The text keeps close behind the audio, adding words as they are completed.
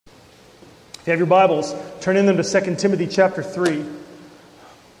If you have your Bibles, turn in them to 2 Timothy chapter 3.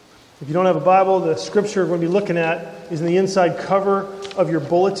 If you don't have a Bible, the scripture we're going to be looking at is in the inside cover of your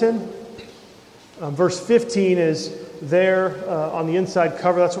bulletin. Verse 15 is there on the inside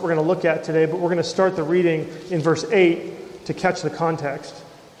cover. That's what we're going to look at today, but we're going to start the reading in verse 8 to catch the context.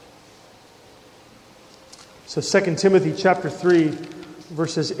 So 2 Timothy chapter 3,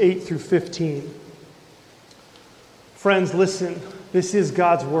 verses 8 through 15. Friends, listen. This is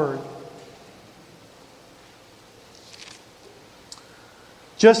God's word.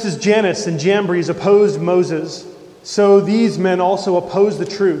 Just as Jannes and Jambres opposed Moses, so these men also oppose the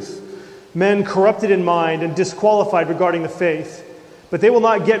truth, men corrupted in mind and disqualified regarding the faith. But they will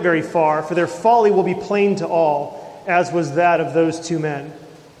not get very far, for their folly will be plain to all, as was that of those two men.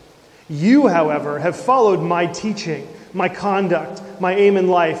 You, however, have followed my teaching, my conduct, my aim in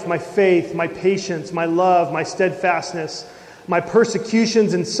life, my faith, my patience, my love, my steadfastness, my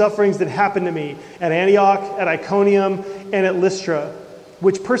persecutions and sufferings that happened to me at Antioch, at Iconium, and at Lystra,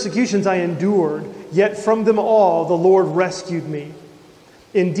 which persecutions I endured, yet from them all the Lord rescued me.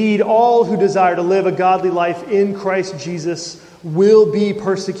 Indeed, all who desire to live a godly life in Christ Jesus will be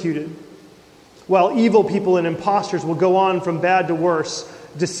persecuted, while evil people and impostors will go on from bad to worse,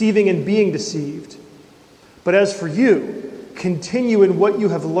 deceiving and being deceived. But as for you, continue in what you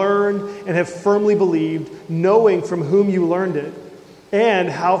have learned and have firmly believed, knowing from whom you learned it, and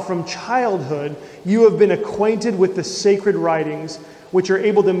how from childhood you have been acquainted with the sacred writings, which are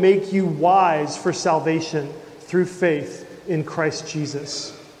able to make you wise for salvation through faith in Christ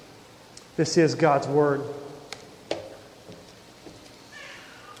Jesus. This is God's word.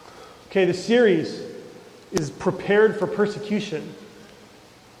 Okay, the series is Prepared for Persecution.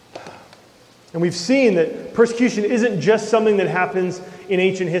 And we've seen that persecution isn't just something that happens in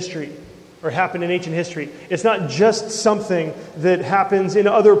ancient history, or happened in ancient history. It's not just something that happens in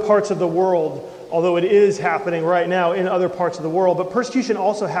other parts of the world, although it is happening right now in other parts of the world. But persecution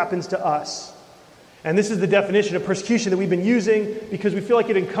also happens to us. And this is the definition of persecution that we've been using because we feel like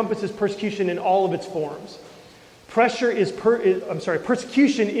it encompasses persecution in all of its forms. Persecution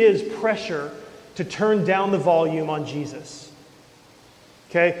is pressure to turn down the volume on Jesus.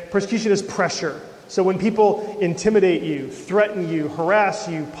 Okay? Persecution is pressure. So when people intimidate you, threaten you, harass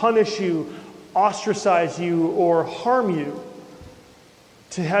you, punish you, ostracize you, or harm you,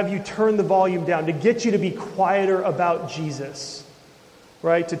 to have you turn the volume down, to get you to be quieter about Jesus,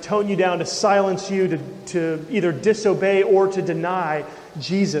 right? To tone you down, to silence you, to either disobey or to deny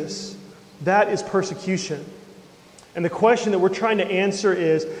Jesus. That is persecution. And the question that we're trying to answer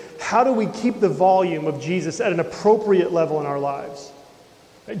is, how do we keep the volume of Jesus at an appropriate level in our lives?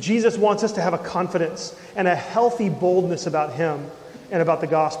 Jesus wants us to have a confidence and a healthy boldness about Him and about the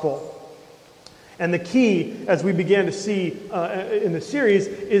gospel. And the key, as we began to see in the series,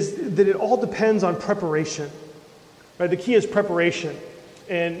 is that it all depends on preparation. Right? The key is preparation.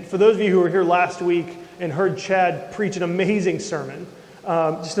 And for those of you who were here last week and heard Chad preach an amazing sermon,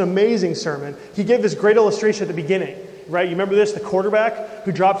 just an amazing sermon, he gave this great illustration at the beginning. Right? You remember this? The quarterback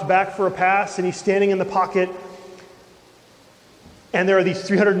who drops back for a pass and he's standing in the pocket. And there are these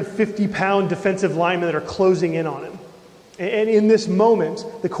 350-pound defensive linemen that are closing in on him. And in this moment,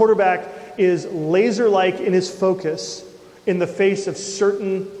 the quarterback is laser-like in his focus in the face of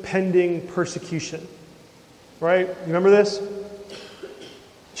certain pending persecution. Right? You remember this?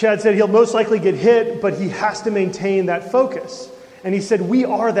 Chad said he'll most likely get hit, but he has to maintain that focus. And he said, we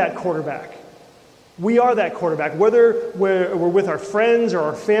are that quarterback. We are that quarterback. Whether we're with our friends or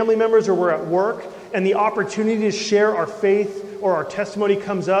our family members or we're at work, and the opportunity to share our faith or our testimony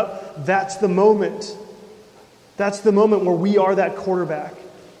comes up, that's the moment. That's the moment where we are that quarterback.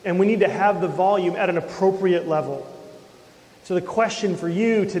 And we need to have the volume at an appropriate level. So the question for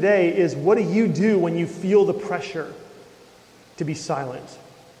you today is, what do you do when you feel the pressure to be silent?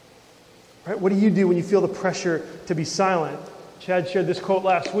 Right? What do you do when you feel the pressure to be silent? Chad shared this quote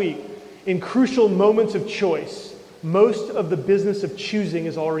last week. In crucial moments of choice, most of the business of choosing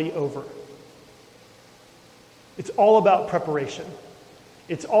is already over. It's all about preparation.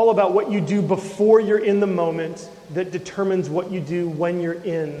 It's all about what you do before you're in the moment that determines what you do when you're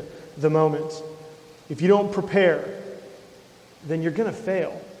in the moment. If you don't prepare, then you're going to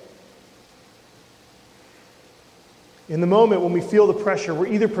fail. In the moment when we feel the pressure, we're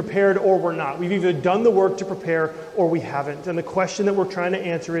either prepared or we're not. We've either done the work to prepare or we haven't. And the question that we're trying to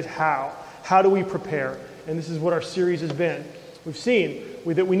answer is how? How do we prepare? And this is what our series has been. We've seen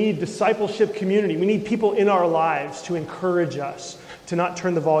that we need discipleship community. We need people in our lives to encourage us to not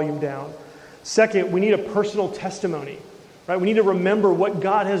turn the volume down. Second, we need a personal testimony. Right? We need to remember what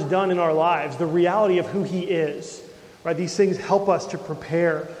God has done in our lives, the reality of who He is. Right? These things help us to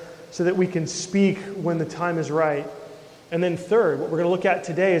prepare. so that we can speak when the time is right. And then third, what we're going to look at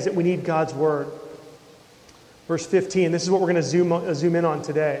today is that we need God's word. Verse 15, this is what we're going to zoom in on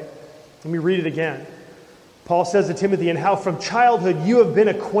today. Let me read it again. Paul says to Timothy, "And how from childhood you have been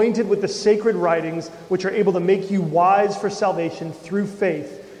acquainted with the sacred writings, which are able to make you wise for salvation through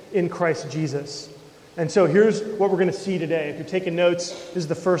faith in Christ Jesus." And so here's what we're going to see today. If you're taking notes, this is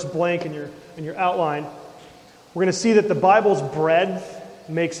the first blank in your outline. We're going to see that the Bible's breadth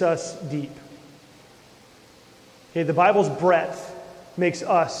makes us deep. Okay, the Bible's breadth makes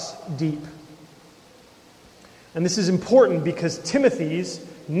us deep. And this is important because Timothy's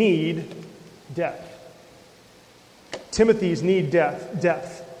need depth. Timothy's need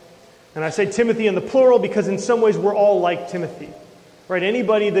depth. And I say Timothy in the plural because in some ways we're all like Timothy. Right?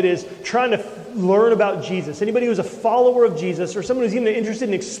 Anybody that is trying to learn about Jesus, anybody who's a follower of Jesus, or someone who's even interested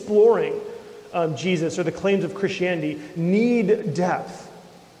in exploring Jesus or the claims of Christianity, need depth.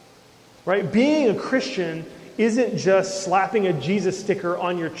 Right? Being a Christian isn't just slapping a Jesus sticker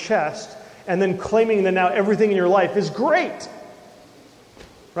on your chest and then claiming that now everything in your life is great.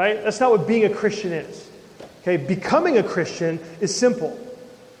 Right? That's not what being a Christian is. Okay? Becoming a Christian is simple.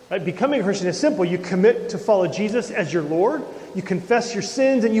 Right? Becoming a Christian is simple. You commit to follow Jesus as your Lord. You confess your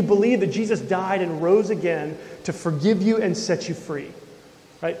sins and you believe that Jesus died and rose again to forgive you and set you free.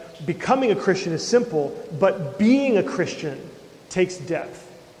 Right? Becoming a Christian is simple, but being a Christian takes depth.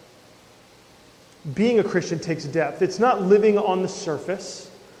 Being a Christian takes depth. It's not living on the surface,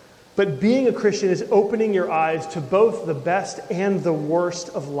 but being a Christian is opening your eyes to both the best and the worst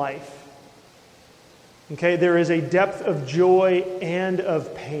of life. Okay, there is a depth of joy and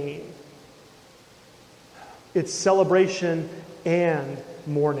of pain. It's celebration and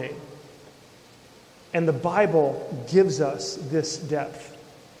mourning. And the Bible gives us this depth.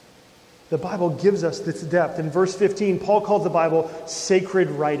 The Bible gives us this depth. In verse 15, Paul calls the Bible sacred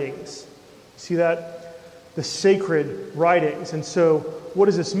writings. See that? The sacred writings. And so, what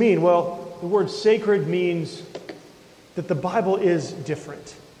does this mean? Well, the word sacred means that the Bible is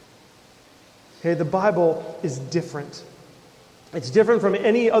different. Okay, the Bible is different. It's different from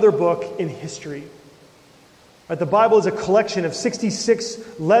any other book in history. Right, the Bible is a collection of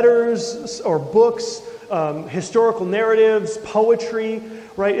 66 letters or books, historical narratives, poetry.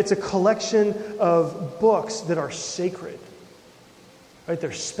 Right? It's a collection of books that are sacred. Right?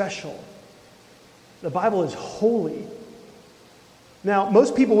 They're special. The Bible is holy. Now,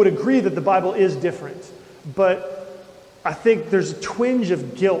 most people would agree that the Bible is different, but I think there's a twinge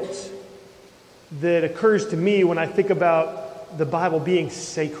of guilt that occurs to me when I think about the Bible being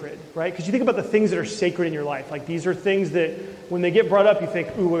sacred, right? Because you think about the things that are sacred in your life. Like these are things that when they get brought up, you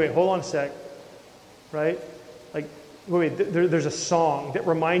think, ooh, wait, hold on a sec, right? Like, there's a song that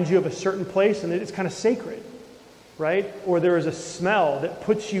reminds you of a certain place and it's kind of sacred, right? Or there is a smell that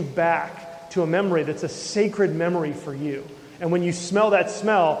puts you back to a memory that's a sacred memory for you. And when you smell that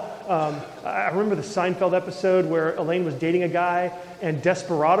smell, I remember the Seinfeld episode where Elaine was dating a guy and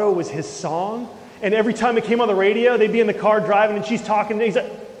Desperado was his song. And every time it came on the radio, they'd be in the car driving and she's talking and he's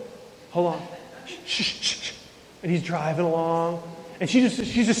like, hold on. Shh, shh, shh. And he's driving along. And she's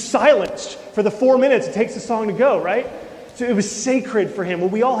just silenced for the 4 minutes it takes the song to go, right? So it was sacred for him. Well,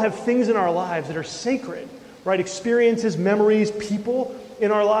 we all have things in our lives that are sacred, right? Experiences, memories, people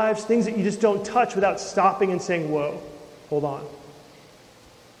in our lives, things that you just don't touch without stopping and saying, whoa, hold on.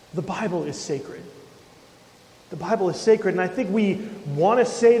 The Bible is sacred. The Bible is sacred, and I think we want to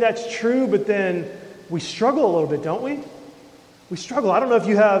say that's true, but then we struggle a little bit, don't we? We struggle. I don't know if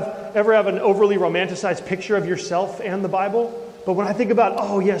you ever have an overly romanticized picture of yourself and the Bible, but when I think about,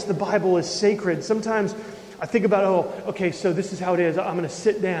 oh yes, the Bible is sacred, sometimes I think about, oh, okay, so this is how it is. I'm going to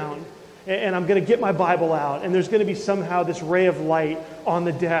sit down, and I'm going to get my Bible out, and there's going to be somehow this ray of light on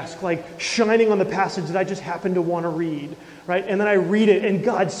the desk, like shining on the passage that I just happen to want to read, right? And then I read it, and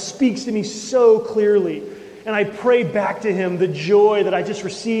God speaks to me so clearly. And I pray back to Him the joy that I just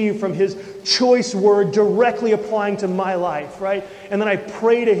received from His choice word directly applying to my life, right? And then I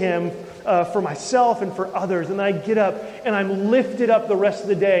pray to Him for myself and for others. And then I get up and I'm lifted up the rest of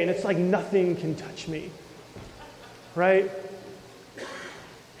the day. And it's like nothing can touch me, right?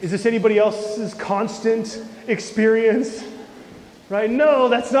 Is this anybody else's constant experience? Right? No,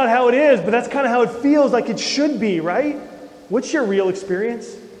 that's not how it is. But that's kind of how it feels like it should be, right? What's your real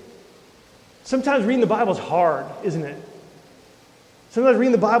experience? Sometimes reading the Bible is hard, isn't it? Sometimes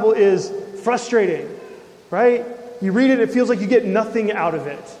reading the Bible is frustrating, right? You read it, it feels like you get nothing out of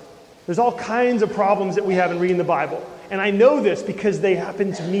it. There's all kinds of problems that we have in reading the Bible. And I know this because they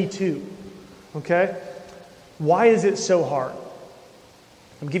happen to me too, okay? Why is it so hard?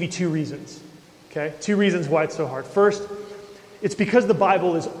 I'll give you 2 reasons, okay? 2 reasons why it's so hard. First, It's because the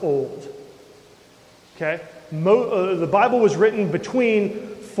Bible is old. Okay? The Bible was written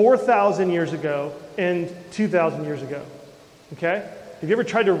between 4,000 years ago and 2,000 years ago. Okay? Have you ever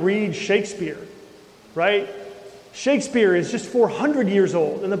tried to read Shakespeare? Right? Shakespeare is just 400 years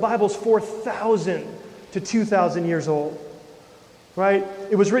old, and the Bible's 4,000 to 2,000 years old. Right?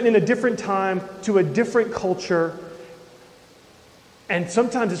 It was written in a different time to a different culture, and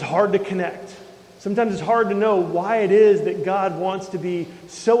sometimes it's hard to connect. Sometimes it's hard to know why it is that God wants to be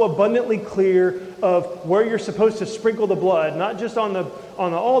so abundantly clear of where you're supposed to sprinkle the blood, not just on the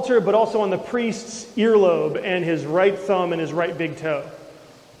altar, but also on the priest's earlobe and his right thumb and his right big toe.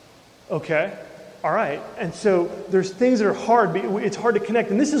 Okay, all right. And so there's things that are hard. It's hard to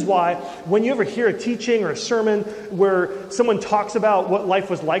connect. And this is why when you ever hear a teaching or a sermon where someone talks about what life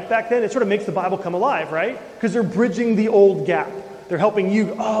was like back then, it sort of makes the Bible come alive, right? Because they're bridging the old gap. They're helping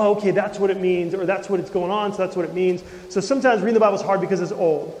you, oh, okay, that's what it means, or that's what it's going on, so that's what it means. So sometimes reading the Bible is hard because it's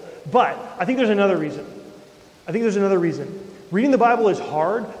old. But I think there's another reason. Reading the Bible is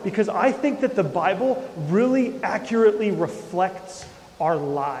hard because I think that the Bible really accurately reflects our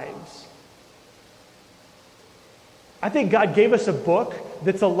lives. I think God gave us a book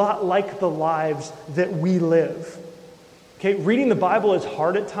that's a lot like the lives that we live. Okay, reading the Bible is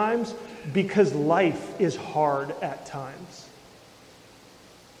hard at times because life is hard at times.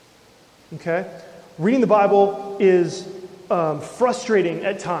 Okay? Reading the Bible is frustrating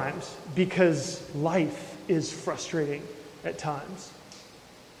at times because life is frustrating at times.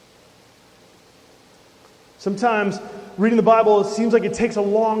 Sometimes reading the Bible seems like it takes a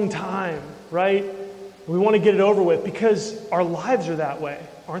long time, right? We want to get it over with because our lives are that way,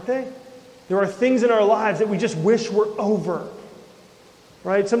 aren't they? There are things in our lives that we just wish were over,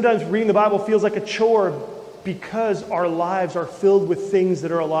 right? Sometimes reading the Bible feels like a chore because our lives are filled with things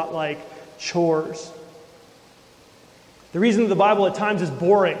that are a lot like chores. The reason that the Bible at times is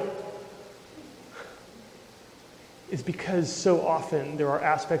boring is because so often there are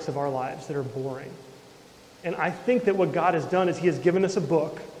aspects of our lives that are boring. And I think that what God has done is He has given us a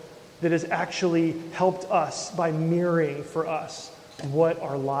book that has actually helped us by mirroring for us what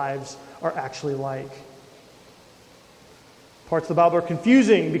our lives are actually like. Parts of the Bible are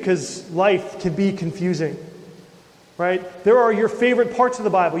confusing because life can be confusing. Right? There are your favorite parts of the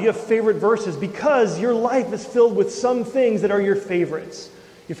Bible. You have favorite verses because your life is filled with some things that are your favorites.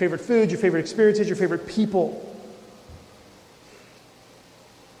 Your favorite foods, your favorite experiences, your favorite people.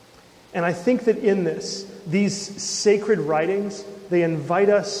 And I think that in these sacred writings, they invite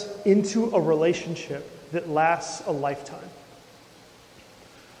us into a relationship that lasts a lifetime.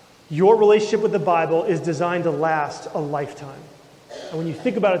 Your relationship with the Bible is designed to last a lifetime. And when you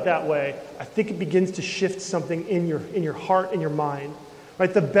think about it that way, I think it begins to shift something in your heart and your mind.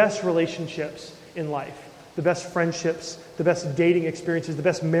 Right? The best relationships in life, the best friendships, the best dating experiences, the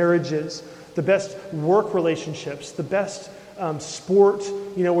best marriages, the best work relationships, the best sport,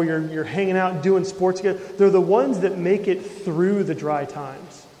 where you're hanging out and doing sports together. They're the ones that make it through the dry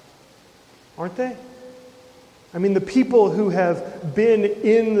times. Aren't they? I mean, the people who have been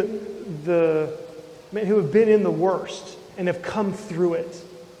in the worst and have come through it,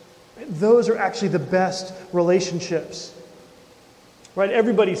 those are actually the best relationships. Right?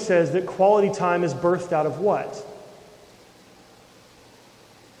 Everybody says that quality time is birthed out of what?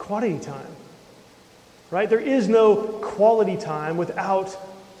 Quantity time. Right? There is no quality time without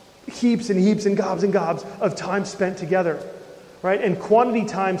heaps and heaps and gobs of time spent together. Right? And quantity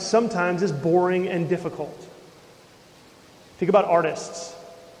time sometimes is boring and difficult. Think about artists,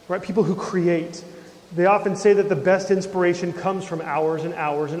 right? People who create. They often say that the best inspiration comes from hours and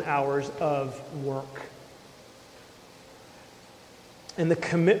hours and hours of work. And the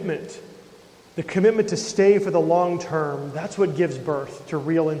commitment to stay for the long term, that's what gives birth to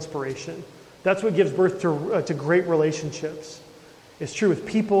real inspiration. That's what gives birth to great relationships. It's true with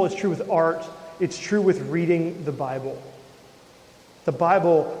people, it's true with art, it's true with reading the Bible. The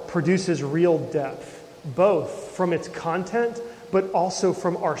Bible produces real depth, both from its content, but also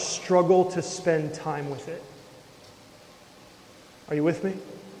from our struggle to spend time with it. Are you with me?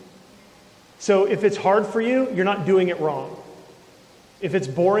 So if it's hard for you, you're not doing it wrong. If it's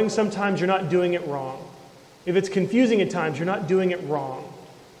boring sometimes, you're not doing it wrong. If it's confusing at times, you're not doing it wrong.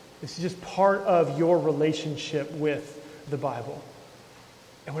 This is just part of your relationship with the Bible.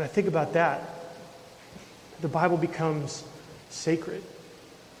 And when I think about that, the Bible becomes sacred.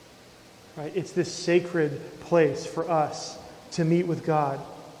 Right? It's this sacred place for us to meet with God.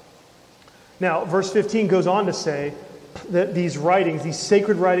 Now, verse 15 goes on to say that these writings, these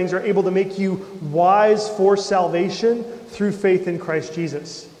sacred writings, are able to make you wise for salvation through faith in Christ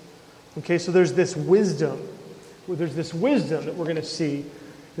Jesus. Okay, so there's this wisdom. there's this wisdom that we're going to see,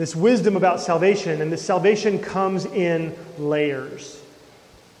 this wisdom about salvation, and this salvation comes in layers.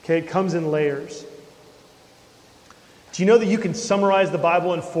 Okay, it comes in layers. Do you know that you can summarize the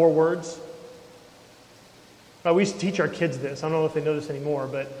Bible in 4 words? We used to teach our kids this. I don't know if they know this anymore,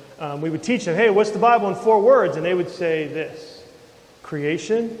 but we would teach them, hey, what's the Bible in 4 words? And they would say this: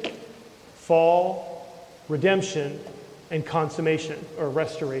 creation, fall, redemption, and consummation, or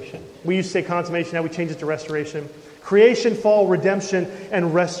restoration. We used to say consummation, now we change it to restoration. Creation, fall, redemption,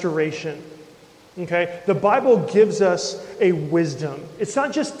 and restoration. Okay? The Bible gives us a wisdom. It's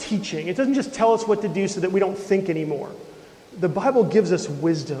not just teaching. It doesn't just tell us what to do so that we don't think anymore. The Bible gives us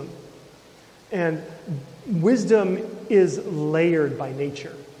wisdom. And wisdom is layered by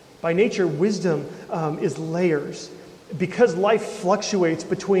nature. By nature, wisdom is layers. Because life fluctuates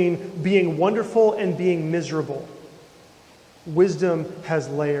between being wonderful and being miserable, wisdom has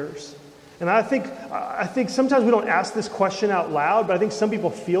layers. And I think sometimes we don't ask this question out loud, but I think some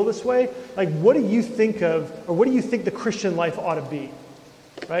people feel this way. Like, what do you think of, or what do you think the Christian life ought to be?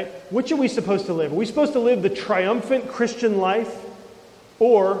 Right? Which are we supposed to live? Are we supposed to live the triumphant Christian life,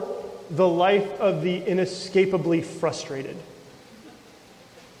 or the life of the inescapably frustrated?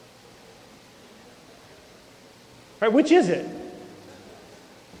 Right? Which is it?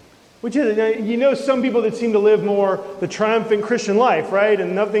 Which is it? You know some people that seem to live more the triumphant Christian life, right?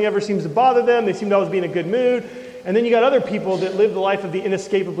 And nothing ever seems to bother them. They seem to always be in a good mood. And then you got other people that live the life of the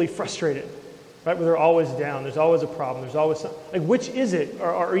inescapably frustrated, right? Where they're always down. There's always a problem. There's always something. Like, which is it?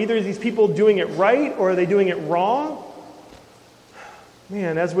 Are either of these people doing it right, or are they doing it wrong?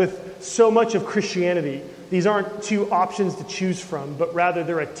 Man, as with so much of Christianity, these aren't 2 options to choose from, but rather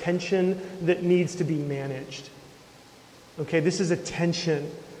they're a tension that needs to be managed. Okay, this is a tension.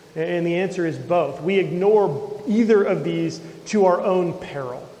 And the answer is both. We ignore either of these to our own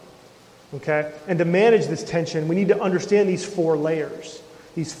peril. Okay? And to manage this tension, we need to understand these 4 layers.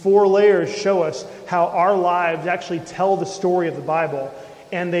 These 4 layers show us how our lives actually tell the story of the Bible,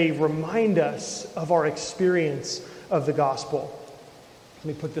 and they remind us of our experience of the gospel. Let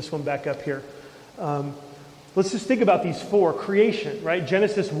me put this one back up here. Let's just think about these 4. Creation, right?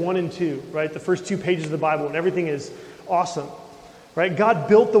 Genesis 1 and 2, right? The first 2 pages of the Bible, and everything is awesome. Right? God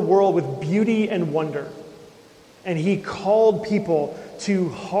built the world with beauty and wonder. And He called people to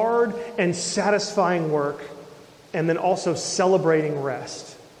hard and satisfying work, and then also celebrating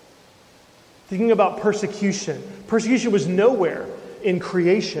rest. Thinking about persecution. Persecution was nowhere in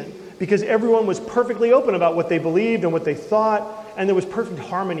creation because everyone was perfectly open about what they believed and what they thought, and there was perfect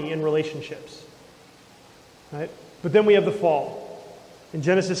harmony in relationships. Right? But then we have the fall. In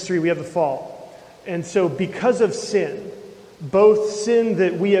Genesis 3, we have the fall. And so because of sin, both sin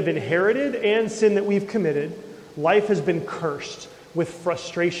that we have inherited and sin that we've committed, life has been cursed with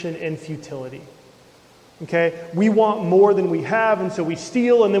frustration and futility. Okay? We want more than we have, and so we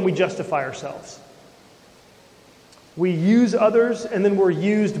steal, and then we justify ourselves. We use others, and then we're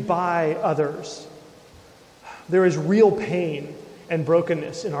used by others. There is real pain and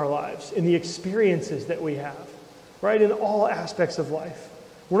brokenness in our lives, in the experiences that we have, right? In all aspects of life.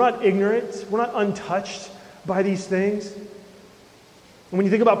 We're not ignorant. We're not untouched by these things. And when you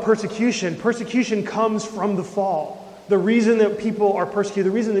think about persecution, persecution comes from the fall. The reason that people are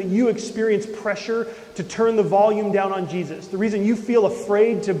persecuted, the reason that you experience pressure to turn the volume down on Jesus, the reason you feel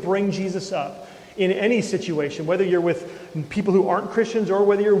afraid to bring Jesus up in any situation, whether you're with people who aren't Christians or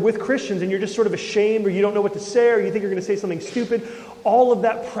whether you're with Christians and you're just sort of ashamed or you don't know what to say or you think you're going to say something stupid, all of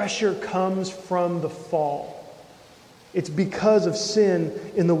that pressure comes from the fall. It's because of sin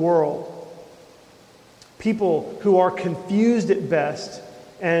in the world. People who are confused at best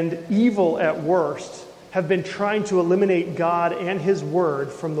and evil at worst have been trying to eliminate God and His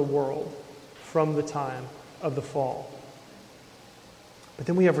Word from the world from the time of the fall. But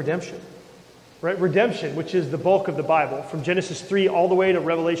then we have redemption, right? Redemption, which is the bulk of the Bible, from Genesis 3 all the way to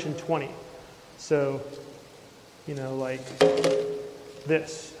Revelation 20. So, like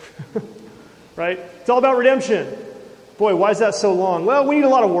this, right? It's all about redemption. Boy, why is that so long? Well, we need a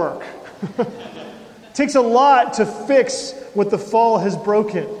lot of work. It takes a lot to fix what the fall has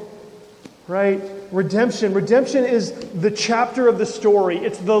broken, right? Redemption. Redemption is the chapter of the story.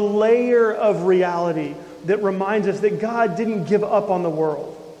 It's the layer of reality that reminds us that God didn't give up on the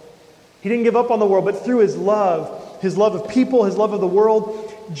world. He didn't give up on the world, but through His love of people, His love of the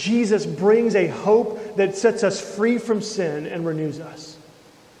world, Jesus brings a hope that sets us free from sin and renews us.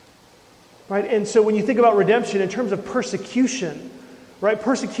 Right? And so when you think about redemption in terms of persecution, right?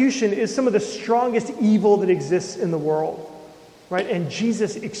 Persecution is some of the strongest evil that exists in the world. Right? And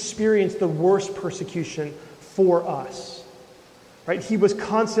Jesus experienced the worst persecution for us. Right? He was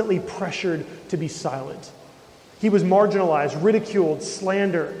constantly pressured to be silent. He was marginalized, ridiculed,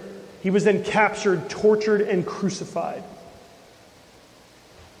 slandered. He was then captured, tortured, and crucified.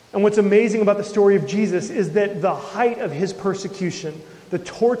 And what's amazing about the story of Jesus is that the height of his persecution, the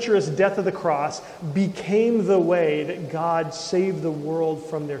torturous death of the cross, became the way that God saved the world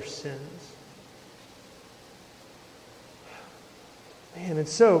from their sins. Man, and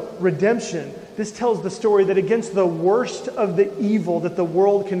so redemption, this tells the story that against the worst of the evil that the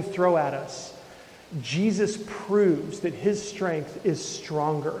world can throw at us, Jesus proves that his strength is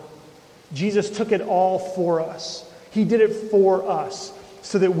stronger. Jesus took it all for us. He did it for us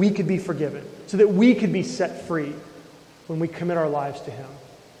so that we could be forgiven, so that we could be set free when we commit our lives to him.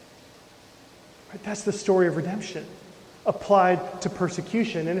 Right? That's the story of redemption applied to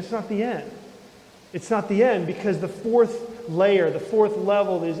persecution, and it's not the end. It's not the end because the fourth layer, the fourth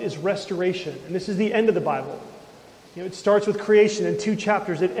level is restoration, and this is the end of the Bible. It starts with creation in 2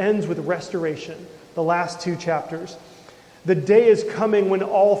 chapters. It ends with restoration, the last 2 chapters. The day is coming when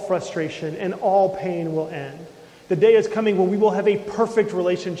all frustration and all pain will end. The day is coming when we will have a perfect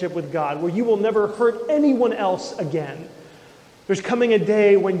relationship with God, where you will never hurt anyone else again. There's coming a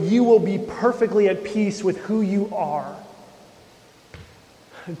day when you will be perfectly at peace with who you are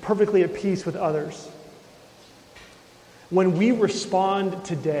and perfectly at peace with others. When we respond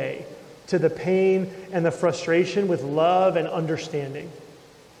today to the pain and the frustration with love and understanding,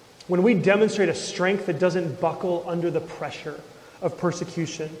 when we demonstrate a strength that doesn't buckle under the pressure of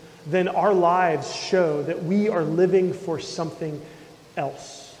persecution, then our lives show that we are living for something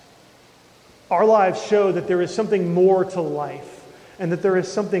else. Our lives show that there is something more to life and that there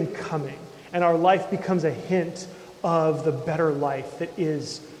is something coming, and our life becomes a hint of the better life that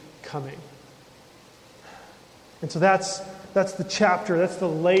is coming. And so that's the chapter, that's the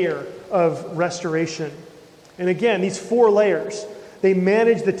layer of restoration. And again, these 4 layers, they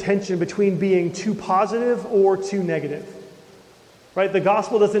manage the tension between being too positive or too negative. Right? The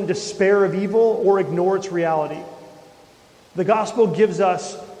gospel doesn't despair of evil or ignore its reality. The gospel gives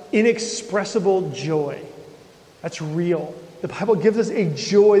us inexpressible joy. That's real. The Bible gives us a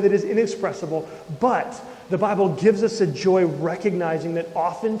joy that is inexpressible, but the Bible gives us a joy recognizing that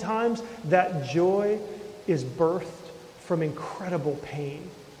oftentimes that joy is birthed from incredible pain,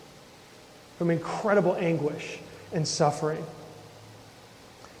 from incredible anguish and suffering.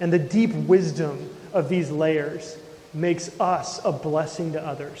 And the deep wisdom of these layers makes us a blessing to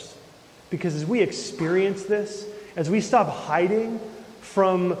others. Because as we experience this, as we stop hiding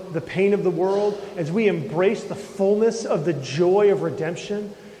from the pain of the world, as we embrace the fullness of the joy of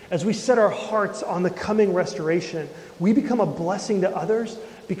redemption, as we set our hearts on the coming restoration, we become a blessing to others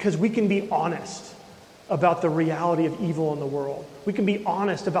because we can be honest about the reality of evil in the world. We can be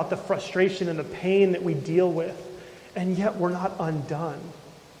honest about the frustration and the pain that we deal with, and yet we're not undone.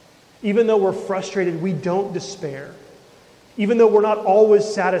 Even though we're frustrated, we don't despair. Even though we're not always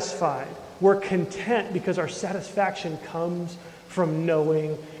satisfied, we're content because our satisfaction comes from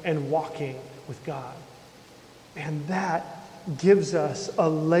knowing and walking with God. And that gives us a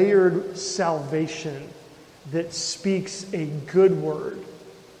layered salvation that speaks a good word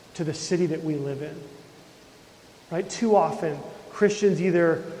to the city that we live in. Right? Too often, Christians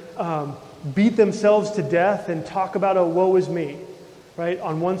either beat themselves to death and talk about, oh, woe is me, right,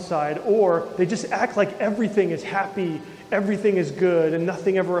 on one side, or they just act like everything is happy, everything is good, and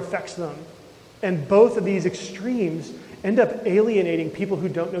nothing ever affects them. And both of these extremes end up alienating people who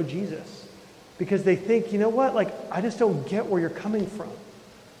don't know Jesus because they think, you know what, like, I just don't get where you're coming from.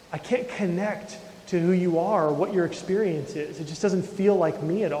 I can't connect to who you are or what your experience is. It just doesn't feel like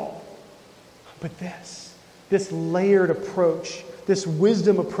me at all. But this layered approach, this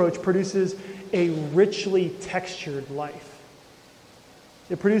wisdom approach produces a richly textured life.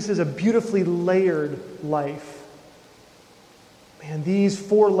 It produces a beautifully layered life. And these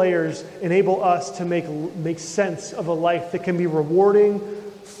 4 layers enable us to make sense of a life that can be rewarding,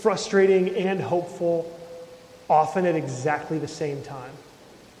 frustrating, and hopeful, often at exactly the same time.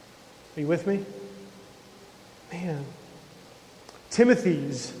 Are you with me? Man.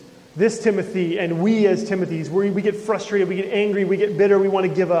 This Timothy and we as Timothys, we get frustrated, we get angry, we get bitter, we want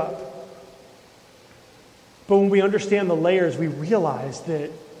to give up. But when we understand the layers, we realize that,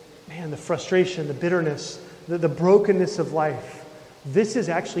 man, the frustration, the bitterness, the brokenness of life, this is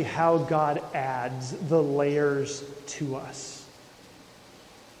actually how God adds the layers to us.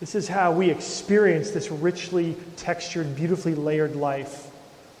 This is how we experience this richly textured, beautifully layered life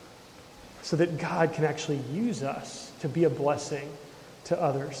so that God can actually use us to be a blessing to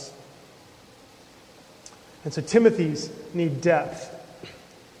others. And so Timothy's need depth.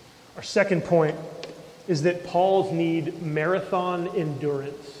 Our second point is that Paul's need marathon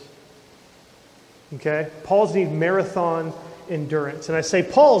endurance. Okay? Paul's need marathon endurance. And I say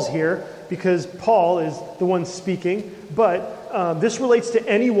Paul's here because Paul is the one speaking, but this relates to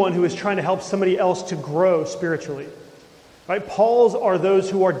anyone who is trying to help somebody else to grow spiritually. Right? Paul's are those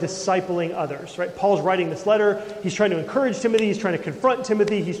who are discipling others. Right? Paul's writing this letter. He's trying to encourage Timothy. He's trying to confront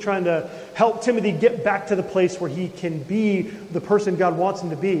Timothy. He's trying to help Timothy get back to the place where he can be the person God wants him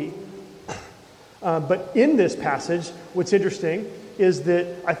to be. But in this passage, what's interesting is that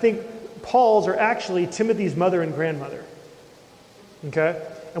I think Paul's are actually Timothy's mother and grandmother. Okay?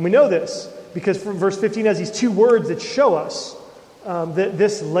 And we know this because from verse 15 has these two words that show us that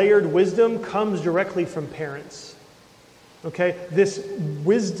this layered wisdom comes directly from parents. Okay? This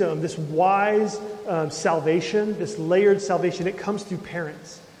wisdom, this wise salvation, this layered salvation, it comes through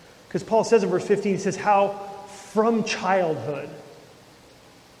parents. Because Paul says in verse 15, he says, how from childhood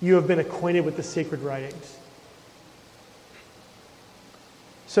you have been acquainted with the sacred writings.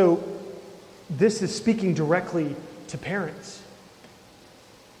 So this is speaking directly to parents.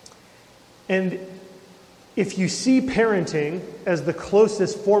 And if you see parenting as the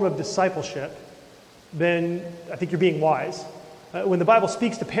closest form of discipleship, then I think you're being wise. When the Bible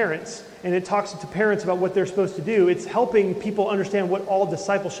speaks to parents, and it talks to parents about what they're supposed to do, it's helping people understand what all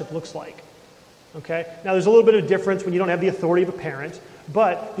discipleship looks like. Okay? Now, there's a little bit of difference when you don't have the authority of a parent,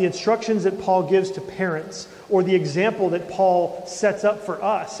 but the instructions that Paul gives to parents, or the example that Paul sets up for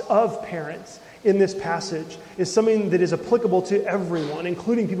us of parents in this passage, is something that is applicable to everyone,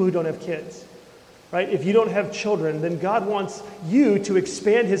 including people who don't have kids. Right? If you don't have children, then God wants you to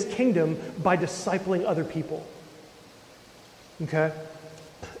expand his kingdom by discipling other people. Okay?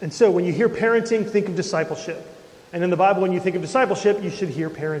 And so when you hear parenting, think of discipleship. And in the Bible, when you think of discipleship, you should hear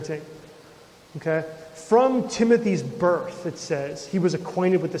parenting. Okay? From Timothy's birth, it says, he was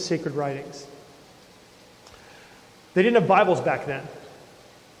acquainted with the sacred writings. They didn't have Bibles back then.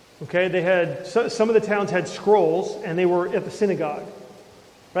 Okay? They had, some of the towns had scrolls, and they were at the synagogue.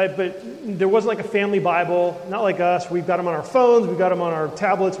 Right? But there wasn't like a family Bible, not like us. We've got them on our phones, we've got them on our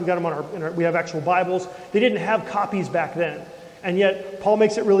tablets, we have actual Bibles. They didn't have copies back then. And yet, Paul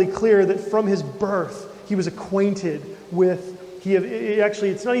makes it really clear that from his birth, he was acquainted with,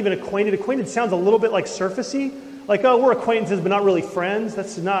 it's not even acquainted. Acquainted sounds a little bit like surfacey. Like, oh, we're acquaintances, but not really friends.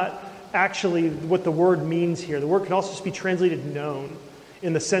 That's not actually what the word means here. The word can also just be translated known,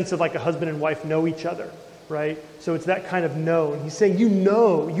 in the sense of like a husband and wife know each other. Right? So it's that kind of known. He's saying you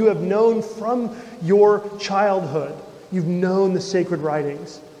have known from your childhood. You've known the sacred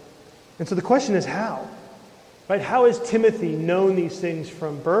writings. And so the question is how? Right? How has Timothy known these things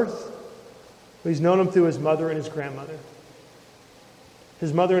from birth? Well, he's known them through his mother and his grandmother.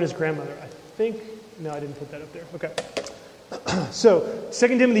 His mother and his grandmother. I didn't put that up there. Okay. So 2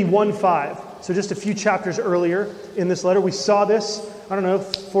 Timothy 1:5. So just a few chapters earlier in this letter, we saw this, 4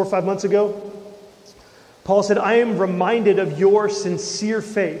 or 5 months ago. Paul said, I am reminded of your sincere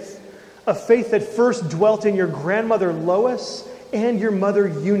faith, a faith that first dwelt in your grandmother Lois and your mother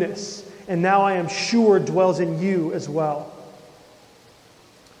Eunice, and now I am sure dwells in you as well.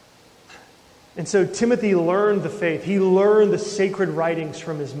 And so Timothy learned the faith. He learned the sacred writings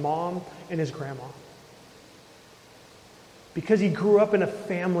from his mom and his grandma. Because he grew up in a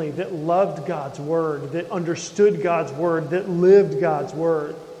family that loved God's word, that understood God's word, that lived God's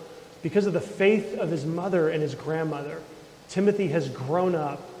word. Because of the faith of his mother and his grandmother, Timothy has grown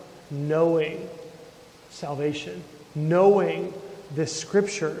up knowing salvation, knowing this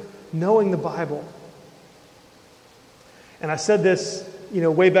scripture, knowing the Bible. And I said this,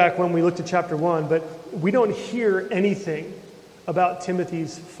 way back when we looked at chapter 1, but we don't hear anything about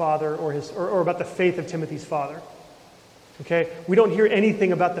Timothy's father or about the faith of Timothy's father. Okay? We don't hear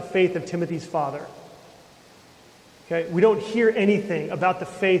anything about the faith of Timothy's father. Okay? We don't hear anything about the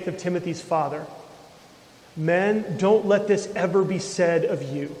faith of Timothy's father. Men, don't let this ever be said of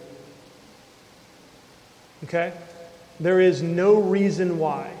you. Okay? There is no reason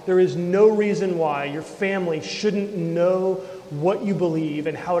why your family shouldn't know what you believe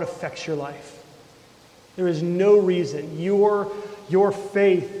and how it affects your life. There is no reason. Your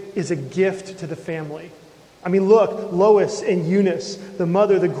faith is a gift to the family. I mean, look, Lois and Eunice, the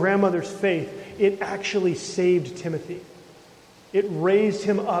grandmother's faith, it actually saved Timothy. It raised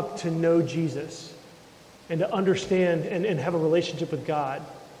him up to know Jesus and to understand and have a relationship with God.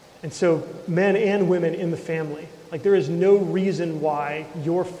 And so men and women in the family, there is no reason why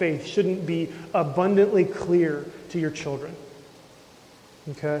your faith shouldn't be abundantly clear to your children.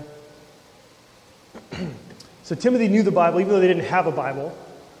 Okay? So Timothy knew the Bible, even though they didn't have a Bible.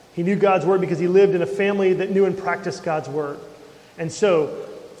 He knew God's word because he lived in a family that knew and practiced God's word. And so,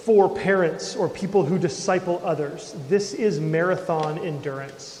 for parents or people who disciple others, this is marathon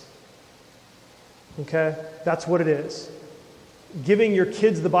endurance. Okay? That's what it is. Giving your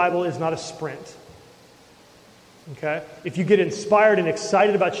kids the Bible is not a sprint. Okay? If you get inspired and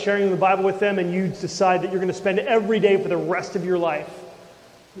excited about sharing the Bible with them and you decide that you're going to spend every day for the rest of your life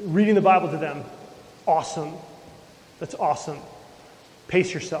reading the Bible to them, awesome. That's awesome.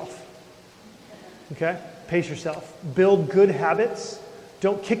 Pace yourself. Okay? Pace yourself. Build good habits.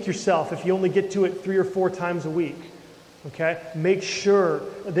 Don't kick yourself if you only get to it 3 or 4 times a week. Okay? Make sure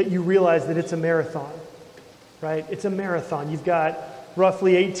that you realize that it's a marathon. Right? It's a marathon. You've got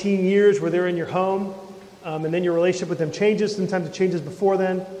roughly 18 years where they're in your home, and then your relationship with them changes. Sometimes it changes before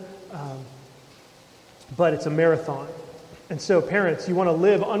then. But it's a marathon. And so, parents, you want to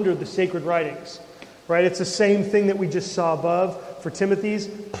live under the sacred writings. Right? It's the same thing that we just saw above for Timothy's.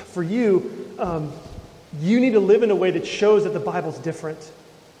 For you, you need to live in a way that shows that the Bible's different.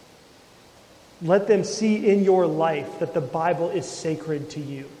 Let them see in your life that the Bible is sacred to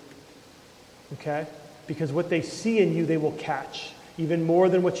you. Okay? Because what they see in you, they will catch, even more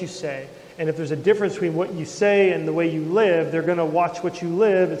than what you say. And if there's a difference between what you say and the way you live, they're going to watch what you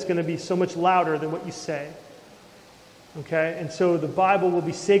live. It's going to be so much louder than what you say. Okay? And so the Bible will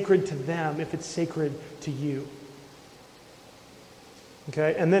be sacred to them if it's sacred to you.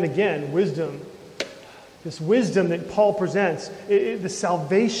 Okay? And then again, wisdom. This wisdom that Paul presents, the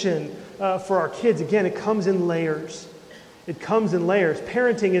salvation for our kids, again, it comes in layers. It comes in layers.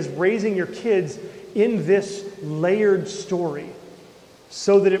 Parenting is raising your kids in this layered story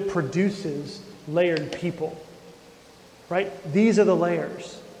so that it produces layered people. Right? These are the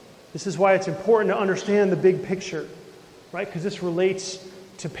layers. This is why it's important to understand the big picture. Right? Because this relates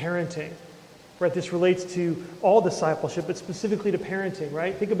to parenting. Right? This relates to all discipleship, but specifically to parenting.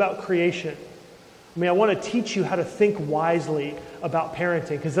 Right? Think about creation. I mean, I want to teach you how to think wisely about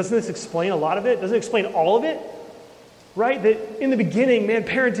parenting, because doesn't this explain a lot of it? Doesn't it explain all of it? Right? That in the beginning, man,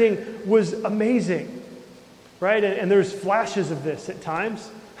 parenting was amazing. Right? And there's flashes of this at times.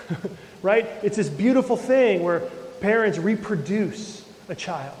 Right? It's this beautiful thing where parents reproduce a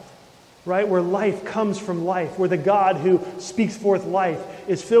child. Right? Where life comes from life. Where the God who speaks forth life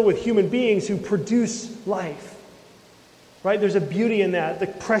is filled with human beings who produce life. Right? There's a beauty in that. The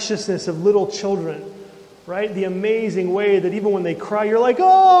preciousness of little children. Right? The amazing way that even when they cry, you're like,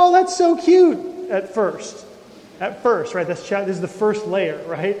 oh, that's so cute at first. At first, right? This is the first layer,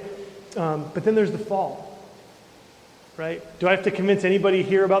 right? But then there's the fall. Right? Do I have to convince anybody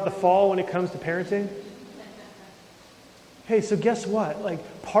here about the fall when it comes to parenting? Hey, so guess what?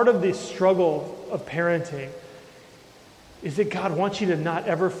 Like, part of the struggle of parenting is that God wants you to not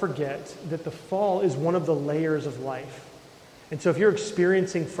ever forget that the fall is one of the layers of life. And so if you're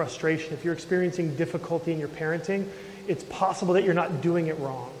experiencing frustration, if you're experiencing difficulty in your parenting, it's possible that you're not doing it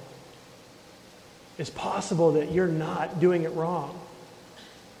wrong. It's possible that you're not doing it wrong.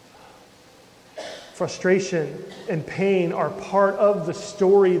 Frustration and pain are part of the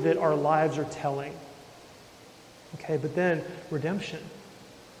story that our lives are telling. Okay, but then redemption.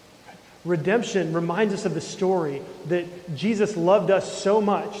 Redemption reminds us of the story that Jesus loved us so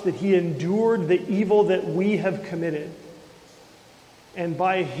much that he endured the evil that we have committed. And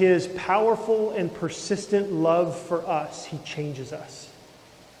by his powerful and persistent love for us, he changes us.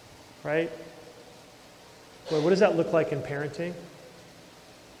 Right? Well, what does that look like in parenting?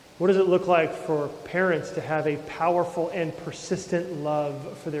 What does it look like for parents to have a powerful and persistent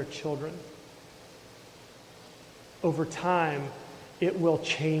love for their children? Over time, it will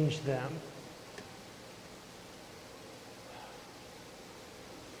change them.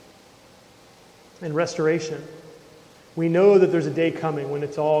 And restoration. We know that there's a day coming when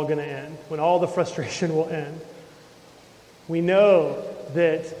it's all going to end, when all the frustration will end. We know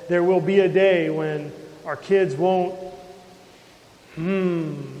that there will be a day when our kids won't,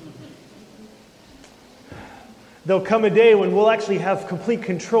 There'll come a day when we'll actually have complete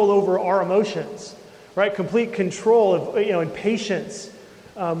control over our emotions, right? Complete control of, and patience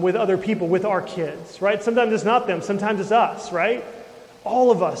with other people, with our kids, right? Sometimes it's not them, sometimes it's us, right?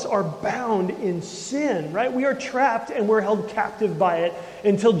 All of us are bound in sin, right? We are trapped and we're held captive by it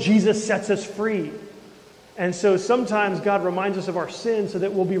until Jesus sets us free. And so sometimes God reminds us of our sin so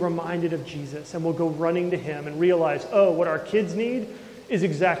that we'll be reminded of Jesus and we'll go running to him and realize, oh, what our kids need is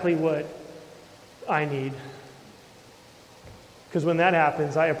exactly what I need. Because when that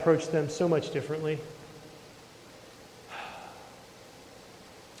happens, I approach them so much differently.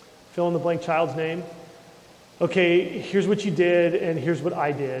 Fill in the blank child's name. Okay, here's what you did, and here's what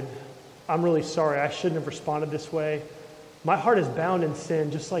I did. I'm really sorry. I shouldn't have responded this way. My heart is bound in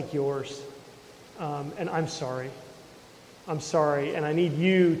sin just like yours. And I'm sorry. I'm sorry, and I need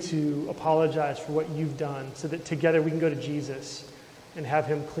you to apologize for what you've done so that together we can go to Jesus and have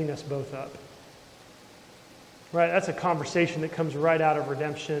him clean us both up. Right? That's a conversation that comes right out of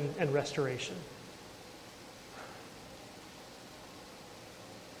redemption and restoration.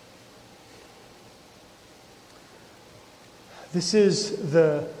 This is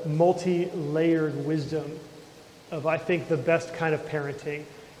the multi-layered wisdom of, I think, the best kind of parenting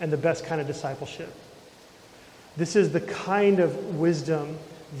and the best kind of discipleship. This is the kind of wisdom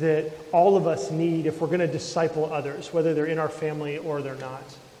that all of us need if we're going to disciple others, whether they're in our family or they're not.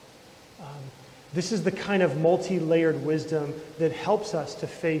 This is the kind of multi-layered wisdom that helps us to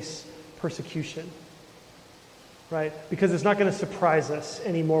face persecution, right? Because it's not going to surprise us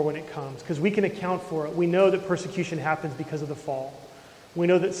anymore when it comes, because we can account for it. We know that persecution happens because of the fall. We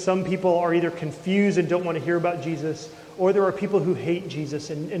know that some people are either confused and don't want to hear about Jesus, or there are people who hate Jesus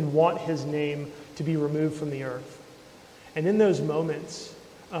and want his name to be removed from the earth. And in those moments,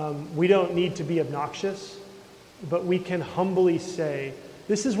 we don't need to be obnoxious, but we can humbly say,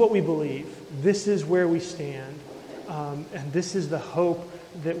 this is what we believe, this is where we stand, and this is the hope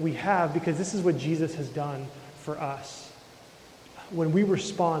that we have, because this is what Jesus has done for us. When we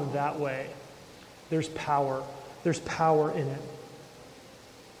respond that way, there's power. There's power in it.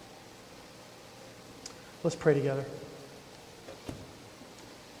 Let's pray together.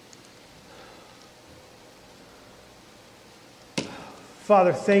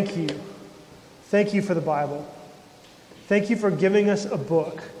 Father, thank you. Thank you for the Bible. Thank you for giving us a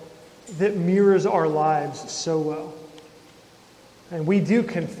book that mirrors our lives so well. And we do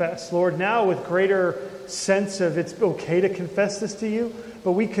confess, Lord, now with greater sense of it's okay to confess this to you,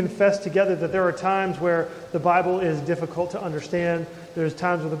 but we confess together that there are times where the Bible is difficult to understand. There's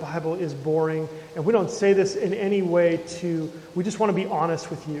times where the Bible is boring. And we don't say this in any way we just want to be honest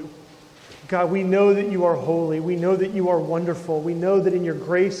with you. God, we know that you are holy. We know that you are wonderful. We know that in your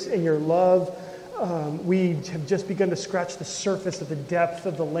grace and your love, we have just begun to scratch the surface of the depth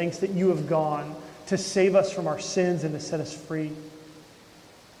of the lengths that you have gone to save us from our sins and to set us free.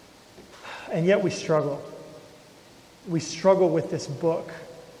 And yet we struggle. We struggle with this book.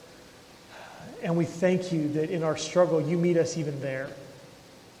 And we thank you that in our struggle, you meet us even there.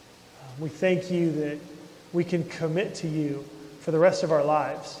 We thank you that we can commit to you for the rest of our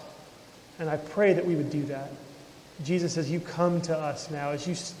lives. And I pray that we would do that. Jesus, as you come to us now,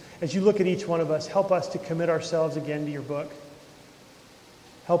 as you look at each one of us, help us to commit ourselves again to your book.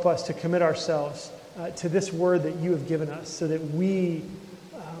 Help us to commit ourselves to this word that you have given us so that we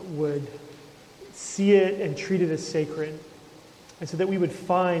would see it and treat it as sacred, and so that we would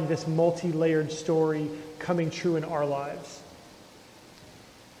find this multi-layered story coming true in our lives.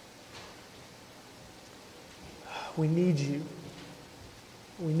 We need you.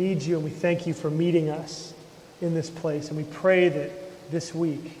 We need you, and we thank you for meeting us in this place. And we pray that this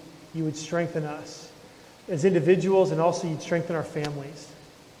week you would strengthen us as individuals, and also you'd strengthen our families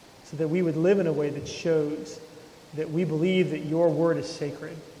so that we would live in a way that shows that we believe that your word is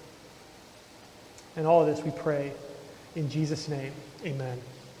sacred. And all of this we pray in Jesus' name. Amen.